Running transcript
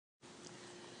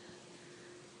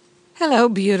Hello,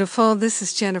 beautiful. This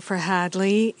is Jennifer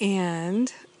Hadley,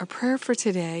 and our prayer for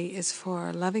today is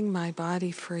for loving my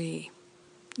body free.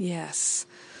 Yes,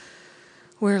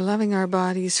 we're loving our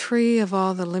bodies free of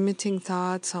all the limiting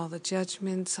thoughts, all the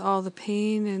judgments, all the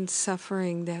pain and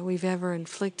suffering that we've ever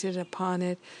inflicted upon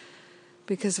it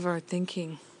because of our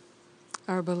thinking,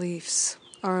 our beliefs,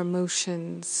 our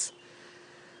emotions.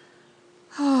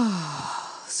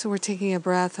 So we're taking a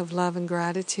breath of love and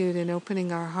gratitude and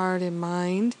opening our heart and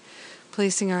mind,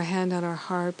 placing our hand on our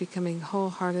heart, becoming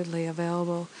wholeheartedly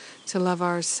available to love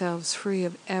ourselves free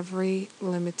of every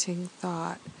limiting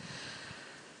thought.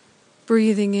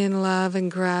 Breathing in love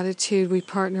and gratitude, we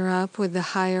partner up with the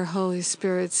higher Holy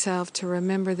Spirit self to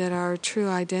remember that our true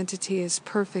identity is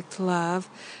perfect love,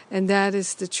 and that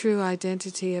is the true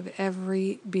identity of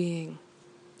every being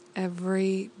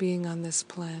on this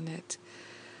planet,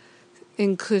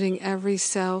 including every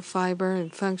cell, fiber,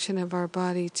 and function of our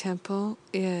body temple,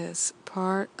 is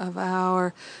part of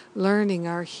our learning,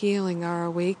 our healing, our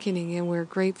awakening, and we're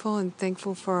grateful and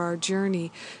thankful for our journey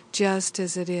just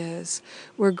as it is.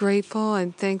 We're grateful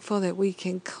and thankful that we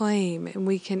can claim and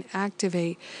we can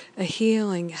activate a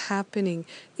healing happening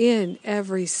in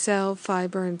every cell,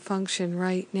 fiber, and function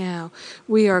right now.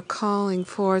 We are calling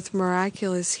forth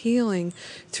miraculous healing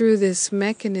through this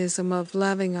mechanism of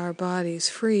loving our bodies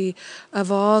free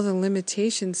of all the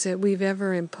limitations that we've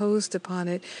ever imposed upon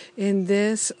it in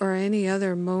this or any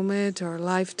other moment or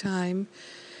lifetime.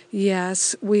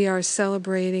 Yes, we are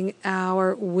celebrating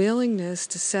our willingness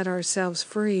to set ourselves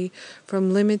free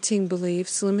from limiting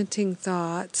beliefs, limiting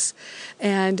thoughts,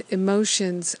 and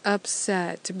emotions,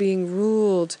 upset, being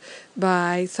ruled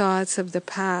by thoughts of the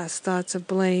past, thoughts of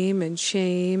blame and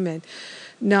shame and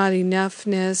not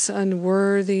enoughness,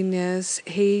 unworthiness,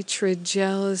 hatred,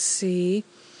 jealousy,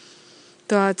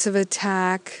 thoughts of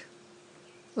attack,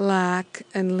 lack,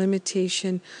 and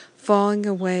limitation falling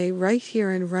away right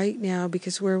here and right now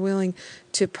because we're willing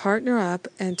to partner up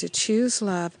and to choose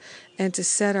love and to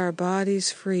set our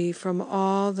bodies free from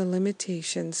all the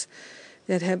limitations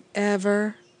that have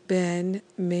ever been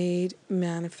made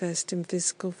manifest in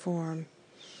physical form.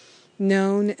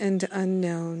 Known and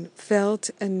unknown, felt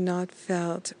and not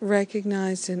felt,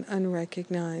 recognized and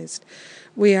unrecognized.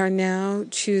 We are now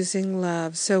choosing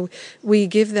love. So we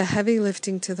give the heavy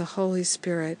lifting to the Holy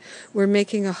Spirit. We're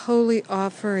making a holy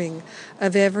offering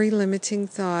of every limiting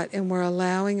thought, and we're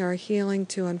allowing our healing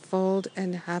to unfold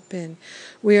and happen.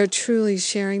 We are truly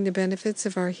sharing the benefits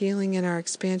of our healing and our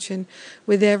expansion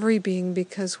with every being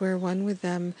because we're one with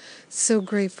them. So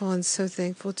grateful and so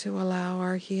thankful to allow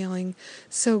our healing.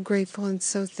 So grateful and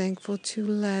so thankful to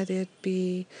let it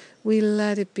be. We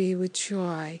let it be with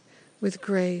joy, with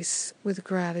grace, with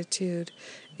gratitude.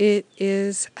 It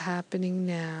is happening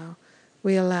now.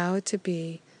 We allow it to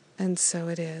be, and so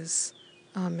it is.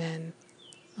 Amen.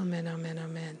 Amen, amen,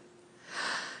 amen.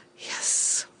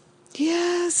 Yes.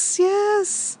 Yes,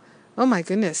 yes. Oh my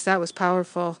goodness, that was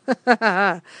powerful.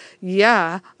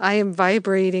 Yeah, I am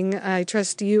vibrating. I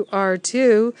trust you are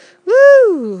too.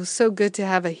 Woo! So good to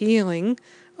have a healing.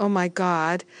 Oh my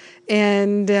God.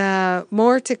 And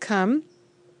more to come.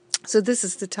 So this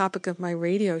is the topic of my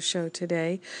radio show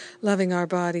today, Loving Our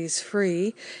Bodies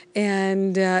Free.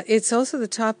 And it's also the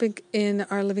topic in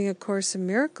our Living A Course in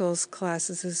Miracles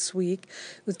classes this week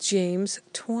with James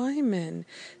Twyman.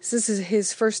 So this is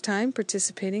his first time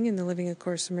participating in the Living A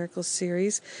Course in Miracles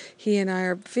series. He and I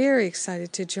are very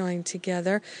excited to join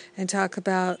together and talk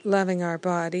about loving our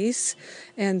bodies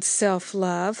and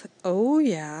self-love. Oh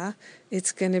yeah,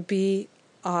 it's going to be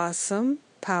awesome.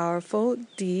 Powerful,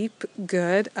 deep,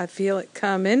 good. I feel it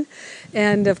coming.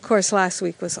 And of course, last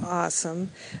week was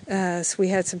awesome. So we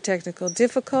had some technical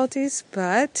difficulties,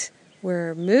 but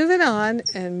we're moving on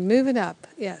and moving up.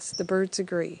 Yes, the birds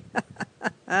agree.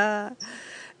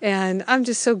 And I'm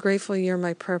just so grateful you're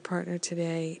my prayer partner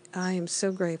today. I am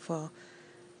so grateful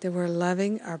that we're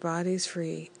loving our bodies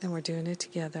free and we're doing it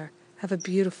together. Have a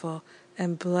beautiful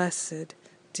and blessed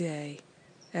day.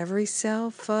 Every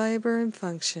cell, fiber, and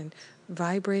function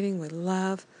vibrating with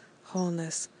love,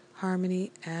 wholeness,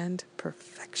 harmony, and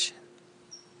perfection.